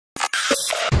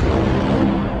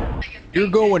You're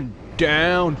going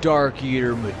down,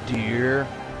 Darkeater Midir.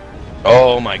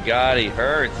 Oh my god, he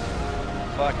hurts.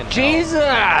 Fucking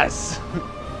Jesus!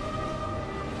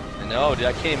 I know, dude,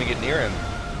 I can't even get near him.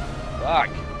 Fuck.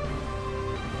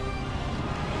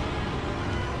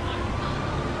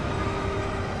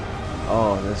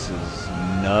 Oh, this is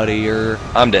nuttier.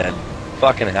 I'm dead.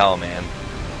 Fucking hell, man.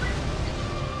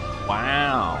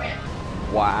 Wow.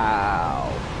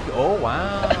 Wow. Oh,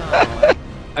 wow.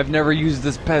 I've never used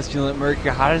this pestilent mercury.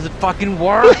 How does it fucking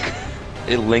work?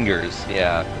 It lingers,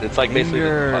 yeah. It's like basically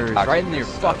Lingers, the right in your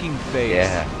stuff. fucking face.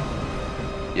 Yeah.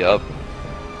 Yup.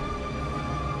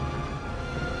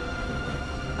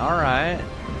 Alright.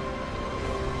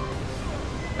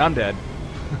 I'm dead.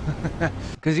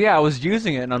 Cause yeah, I was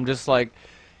using it and I'm just like,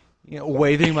 you know,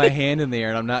 waving my hand in the air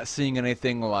and I'm not seeing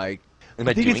anything like, Am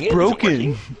I think doing it's it? broken. Is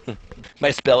it working?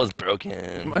 My spell is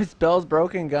broken. My spell's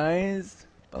broken, guys.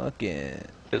 Fuck it.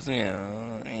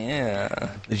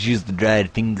 Yeah. Let's use the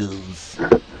dried fingers.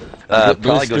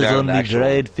 Probably go down on the the actual...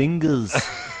 dried fingers.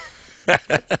 Man,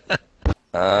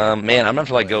 I'm gonna have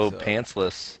to like go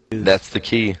pantsless. That's the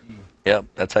key. Yep,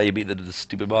 that's how you beat the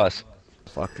stupid boss.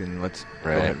 Fucking, let's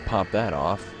go ahead and pop that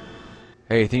off.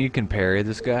 Hey, you think you can parry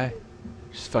this guy?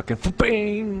 Just fucking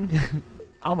bing!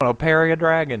 I'm gonna parry a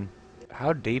dragon.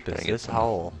 How deep is this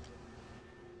hole?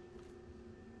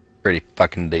 Pretty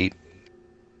fucking deep.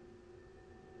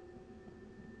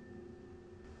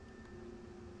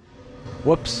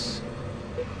 Whoops.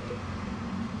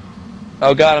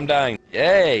 Oh god, I'm dying.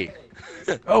 Yay!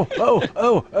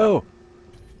 Oh!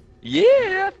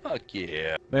 Yeah, fuck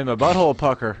yeah. Made my butthole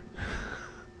pucker.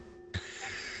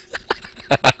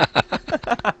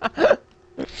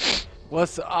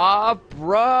 What's up,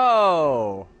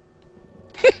 bro?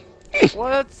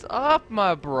 What's up,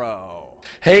 my bro?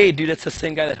 Hey, dude, that's the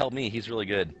same guy that helped me. He's really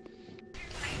good.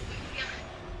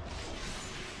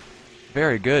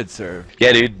 Very good, sir.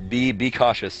 Yeah, dude, be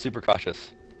cautious, super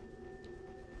cautious.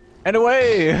 And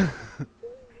away!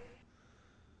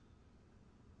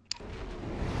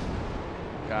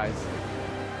 Guys,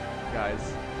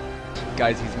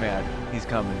 he's mad. He's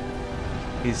coming.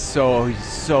 He's so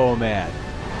mad.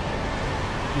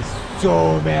 He's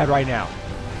so mad right now.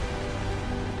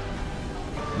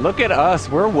 Look at us,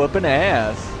 we're whooping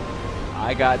ass.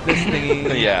 I got this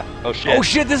thingy. Yeah. Oh shit. Oh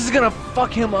shit, this is gonna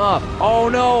fuck him up. Oh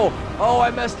no. Oh,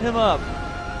 I messed him up.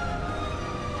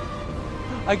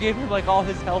 I gave him like all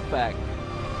his health back.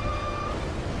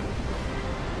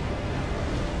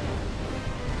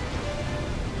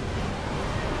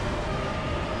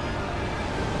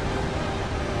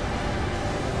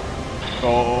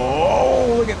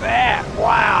 Oh, look at that!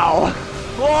 Wow!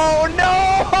 Oh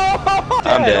no!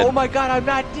 I'm dead. Oh my god, I'm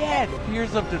not dead!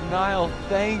 Tears of denial,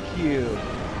 thank you.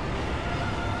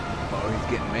 Oh,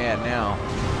 he's getting mad now.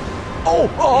 Oh!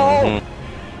 Mm-hmm.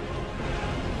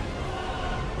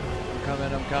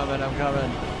 I'm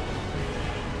coming.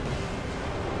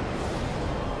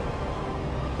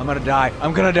 I'm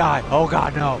gonna die! Oh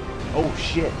god, no! Oh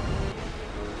shit!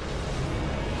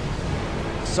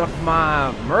 Suck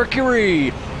my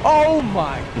mercury! Oh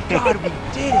my god, we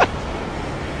did it!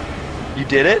 You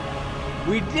did it?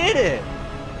 We did it!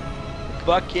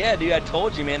 Fuck yeah, dude, I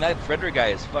told you, man, that Frederick guy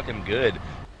is fucking good.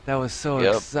 That was so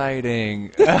Yep.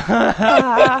 exciting.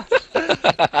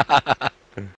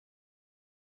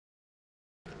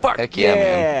 Fuck Heck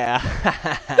yeah,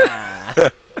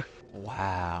 man.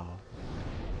 Wow.